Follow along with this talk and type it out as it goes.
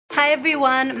Hi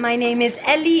everyone, my name is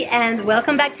Elly and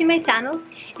welcome back to my channel.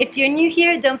 If you're new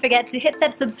here, don't forget to hit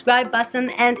that subscribe button,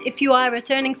 and if you are a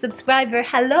returning subscriber,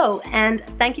 hello and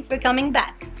thank you for coming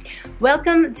back.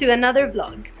 Welcome to another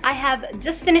vlog. I have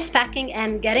just finished packing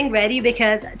and getting ready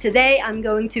because today I'm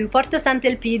going to Porto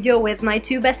Sant'Elpidio with my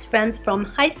two best friends from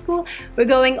high school. We're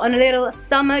going on a little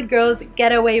summer girls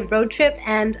getaway road trip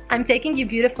and I'm taking you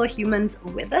beautiful humans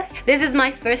with us. This is my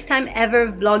first time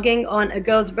ever vlogging on a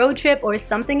girls road trip or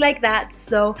something like that,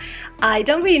 so I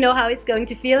don't really know how it's going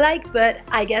to feel like, but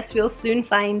I guess we'll soon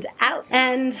find out.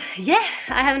 And yeah,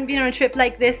 I haven't been on a trip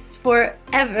like this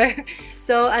forever.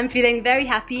 So I'm feeling very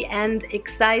happy and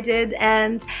excited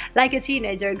and like a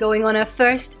teenager going on a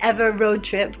first ever road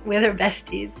trip with her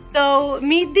besties. So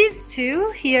meet these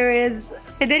two. Here is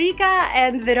Federica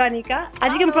and Veronica.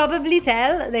 As you can probably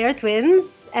tell, they are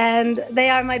twins and they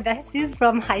are my besties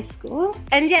from high school.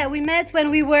 And yeah, we met when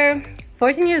we were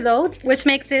 14 years old, which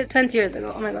makes it 20 years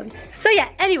ago. Oh my god. So yeah,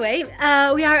 anyway,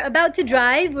 we are about to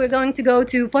drive. We're going to go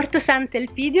to Porto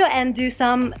Sant'Elpidio and do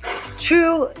some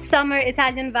true summer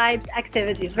Italian vibes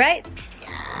activities, right?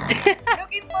 Yeah.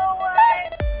 Looking forward!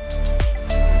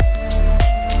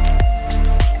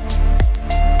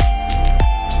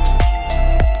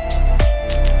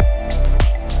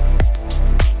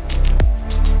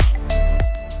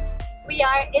 We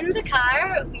are in the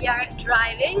car, we are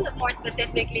driving, more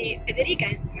specifically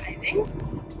Federica is driving.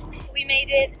 We made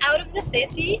it out of the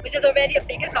city, which is already a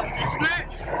big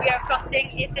accomplishment. We are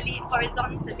crossing Italy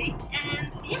horizontally,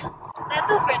 and yeah,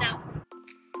 that's all for now.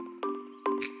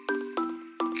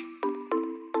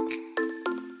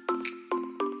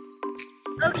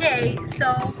 Okay,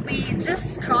 so we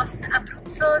just crossed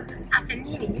Abruzzo's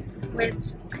Apennines,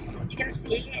 which you can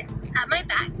see at my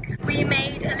back. We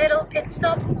made a little pit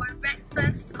stop for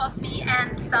breakfast, coffee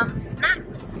and some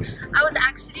snacks. I was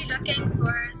actually looking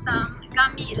for some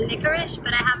gummy licorice,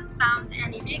 but I haven't found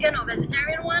any vegan or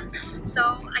vegetarian one,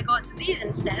 so I got these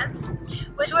instead,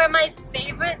 which were my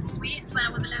favorite sweets when I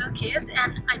was a little kid,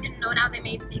 and I didn't know now they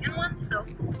made vegan ones, so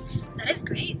that is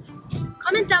great.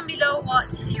 Comment down below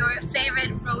what your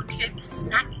favorite road trip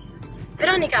snack is.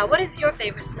 Veronica, what is your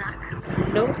favorite snack?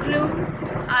 No clue.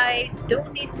 I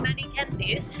don't eat many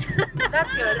candies.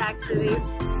 That's good actually.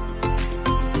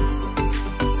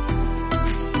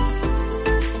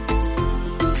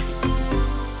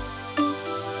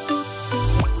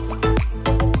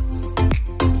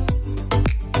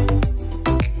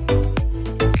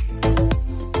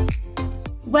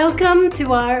 Welcome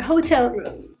to our hotel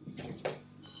room.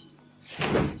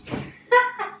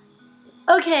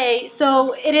 Okay,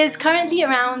 so it is currently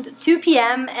around 2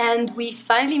 p.m. and we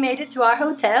finally made it to our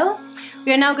hotel.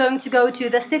 We are now going to go to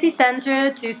the city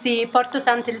center to see Porto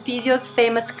Sant'Elpidio's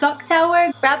famous clock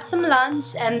tower, grab some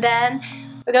lunch, and then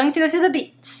we're going to go to the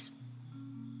beach.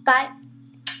 Bye!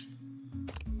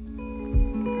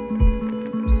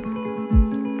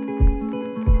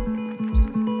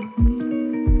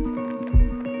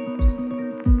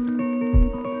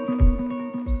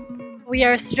 We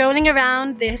are strolling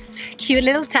around this cute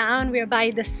little town. We are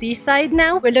by the seaside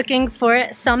now. We're looking for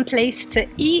some place to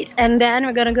eat and then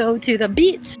we're gonna go to the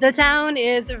beach. The town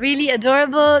is really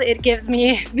adorable. It gives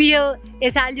me real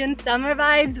Italian summer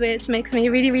vibes, which makes me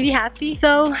really happy.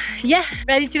 So yeah,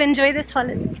 ready to enjoy this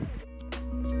holiday.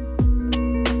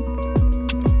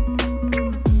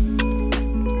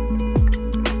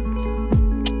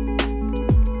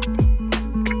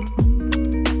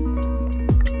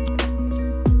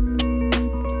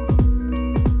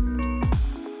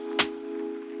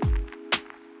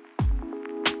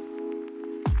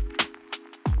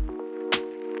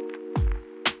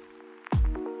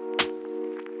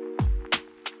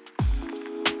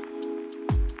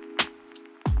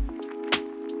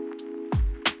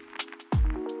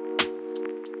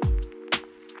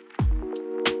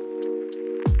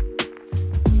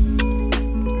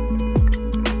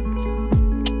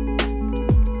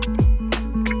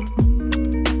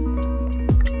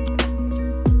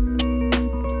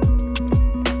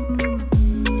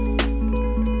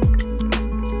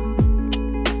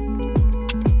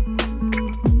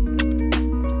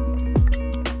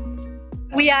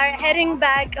 We are heading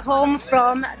back home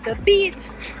from the beach.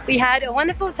 We had a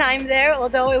wonderful time there,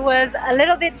 although it was a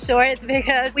little bit short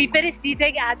because we finished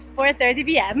eating at 4:30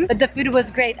 p.m. But the food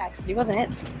was great actually, wasn't it?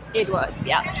 It was,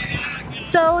 yeah.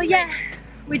 So yeah,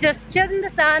 we just chilled in the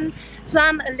sun,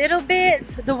 swam a little bit.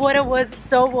 The water was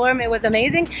so warm, it was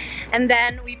amazing. And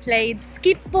then we played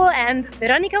skip-ball and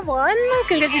Veronica won.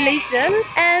 Congratulations.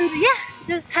 And yeah,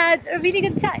 just had a really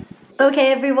good time.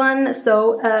 Okay everyone,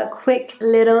 so a quick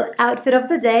little outfit of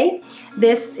the day.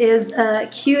 This is a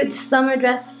cute summer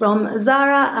dress from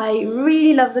Zara. I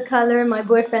really love the color. My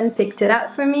boyfriend picked it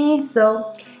out for me,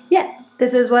 so yeah,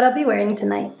 this is what I'll be wearing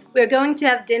tonight. We're going to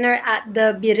have dinner at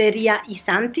the Birreria I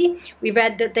Santi. We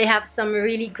read that they have some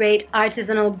really great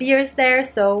artisanal beers there,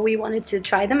 so we wanted to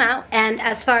try them out. And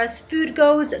as far as food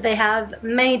goes, they have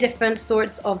many different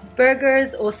sorts of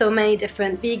burgers, also many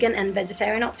different vegan and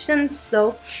vegetarian options.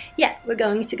 So yeah, we're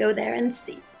going to go there and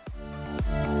see.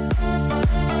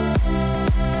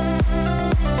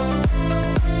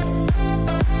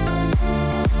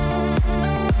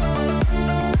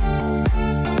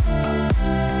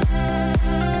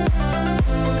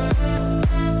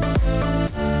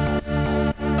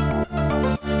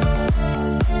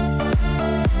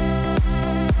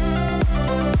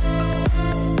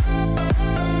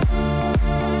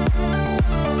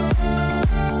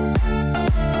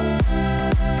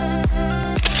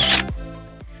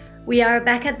 We are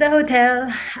back at the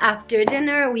hotel. After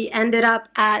dinner, we ended up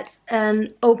at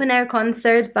an open-air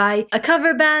concert by a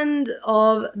cover band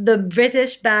of the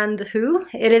British band Who.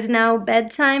 It is now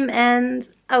bedtime and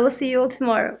I will see you all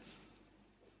tomorrow.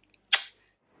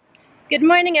 Good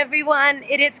morning everyone,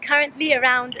 it is currently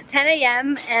around 10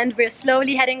 AM and we're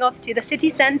slowly heading off to the city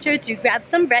center to grab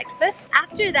some breakfast.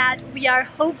 After that we are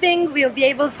hoping we'll be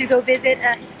able to go visit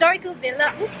a historical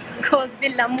villa called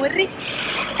Villa Murri,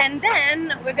 and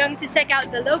then we're going to check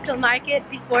out the local market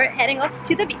before heading off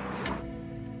to the beach.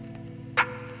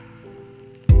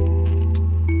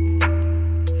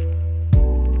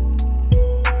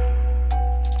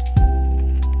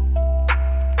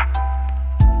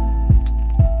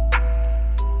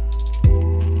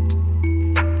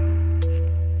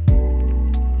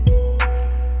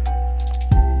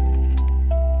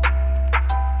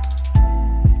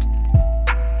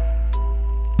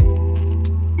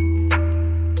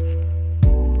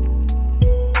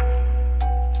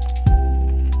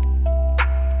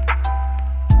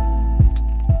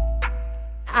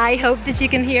 I hope that you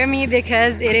can hear me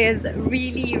because it is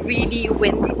really windy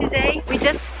today. We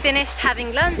just finished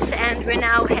having lunch and we're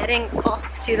now heading off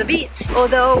to the beach.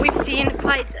 Although we've seen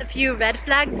quite a few red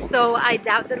flags, so I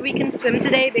doubt that we can swim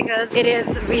today because it is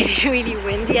really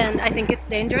windy and I think it's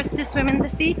dangerous to swim in the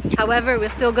sea. However, we're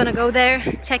still gonna go there,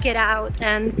 check it out,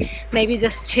 and maybe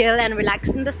just chill and relax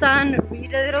in the sun,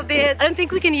 read a little bit. I don't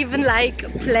think we can even like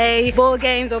play ball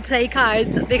games or play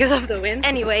cards because of the wind.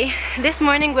 Anyway, this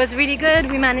morning was really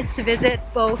good. We managed to visit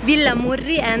both Villa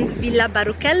Murri and Villa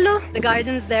Baruchello. The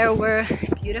gardens there were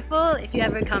beautiful. If you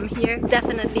ever come here,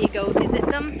 definitely go visit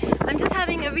them. I'm just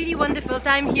having a really wonderful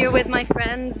time here with my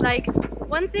friends. Like,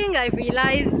 one thing I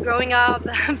realized growing up,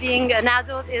 being an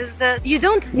adult, is that you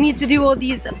don't need to do all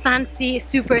these fancy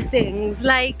super things.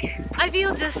 Like, I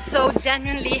feel just so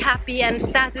genuinely happy and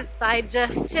satisfied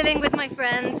just chilling with my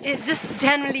friends. It just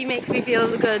generally makes me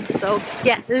feel good. So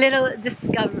yeah, little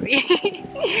discovery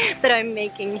that I'm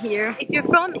making here. If you're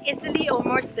from Italy, or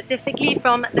more specifically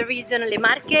from the region Le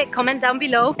Marche, comment down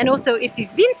below. And also if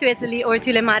you've been to Italy or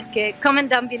to Le Marche, comment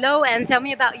down below and tell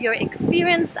me about your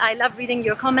experience. I love reading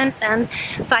your comments and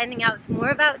finding out more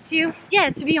about you. Yeah,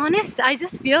 to be honest, I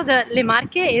just feel that Le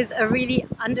Marche is a really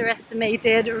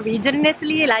underestimated region in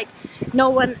Italy. Like, no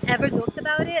one ever talks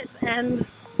about it and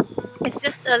it's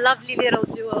just a lovely little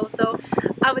jewel. So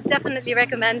I would definitely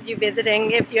recommend you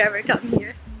visiting if you ever come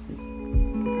here.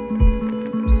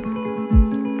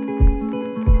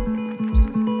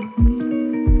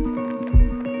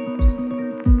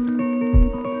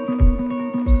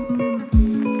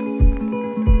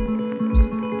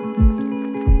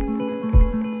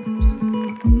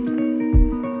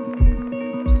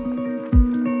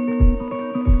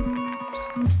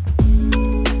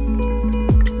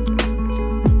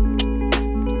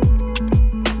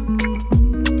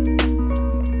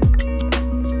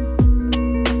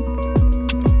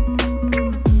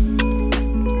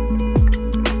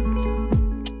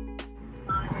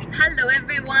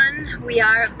 We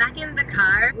are back in the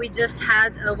car. We just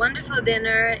had a wonderful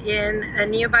dinner in a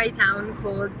nearby town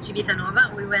called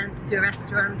Civitanova. We went to a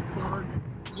restaurant called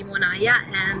Limonaia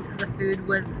and the food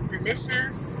was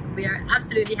delicious. We are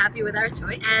absolutely happy with our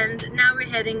choice. And now we're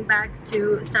heading back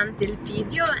to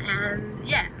Sant'Elpidio, and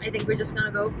yeah, I think we're just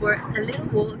gonna go for a little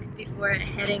walk before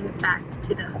heading back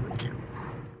to the hotel.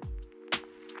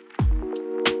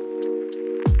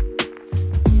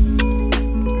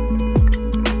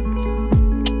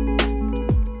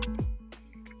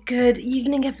 Good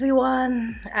evening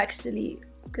everyone. Actually,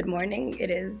 good morning.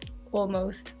 It is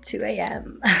almost 2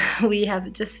 a.m. We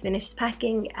have just finished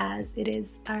packing as it is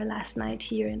our last night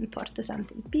here in Porto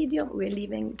Sant'Elpidio. We're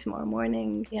leaving tomorrow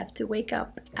morning. We have to wake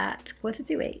up at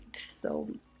 7:45. So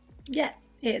yeah,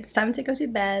 it's time to go to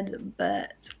bed,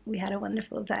 but we had a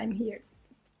wonderful time here.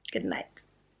 Good night.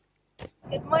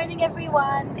 Good morning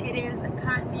everyone. It is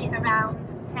currently around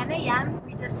 10 a.m.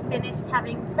 We just finished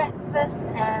having breakfast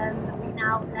and we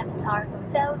now left our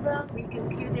hotel room. We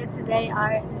concluded today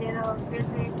our little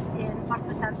visit in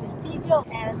Porto Sant'Elpidio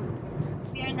and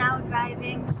we are now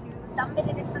driving to San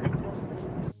Benedetto del Tronto.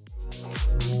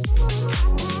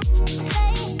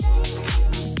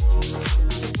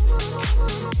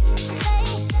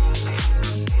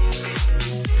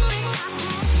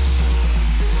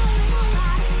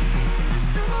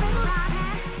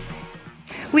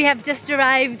 We have just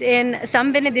arrived in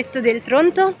San Benedetto del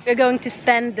Tronto. We're going to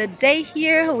spend the day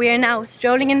here. We are now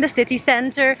strolling in the city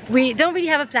center. We don't really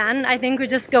have a plan. I think we're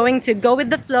just going to go with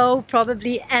the flow,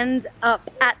 probably end up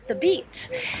at the beach.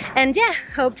 And yeah,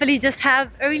 hopefully just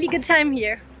have a really good time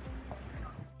here.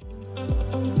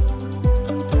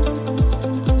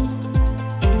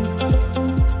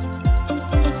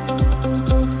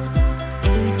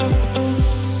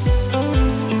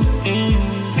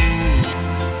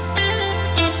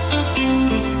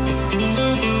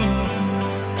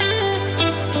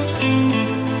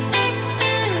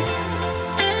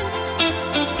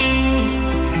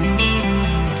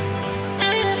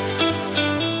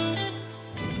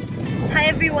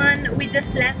 We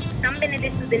just left San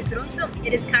Benedetto del Tronto.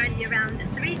 It is currently around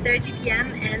 3:30 p.m.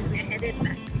 and we're headed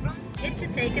back to Rome. It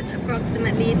should take us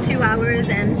approximately 2 hours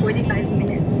and 45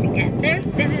 minutes to get there.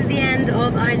 This is the end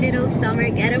of our little summer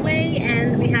getaway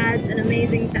and we had an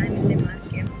amazing time in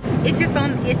Marche. If you're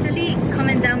from Italy,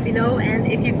 comment down below,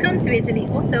 and if you've come to Italy,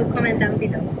 also comment down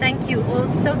below. Thank you all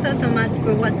so much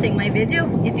for watching my video.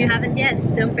 If you haven't yet,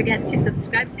 don't forget to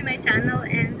subscribe to my channel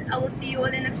and I will see you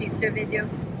all in a future video.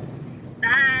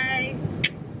 Bye!